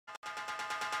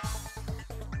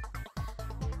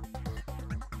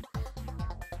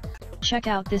Check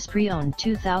out this pre-owned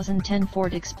 2010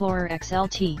 Ford Explorer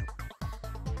XLT.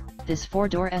 This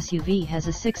four-door SUV has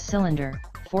a 6-cylinder,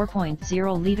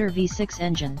 4.0-liter V6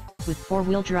 engine, with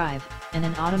 4-wheel drive, and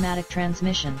an automatic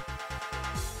transmission.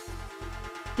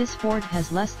 This Ford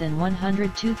has less than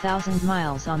 102,000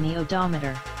 miles on the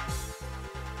odometer.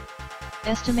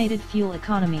 Estimated fuel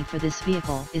economy for this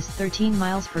vehicle is 13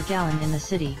 miles per gallon in the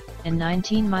city, and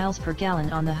 19 miles per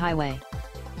gallon on the highway.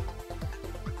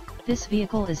 This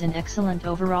vehicle is in excellent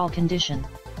overall condition.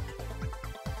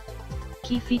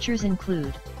 Key features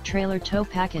include trailer tow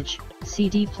package,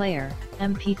 CD player,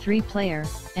 MP3 player,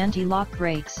 anti-lock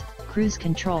brakes, cruise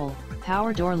control,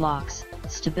 power door locks,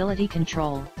 stability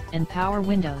control, and power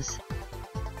windows.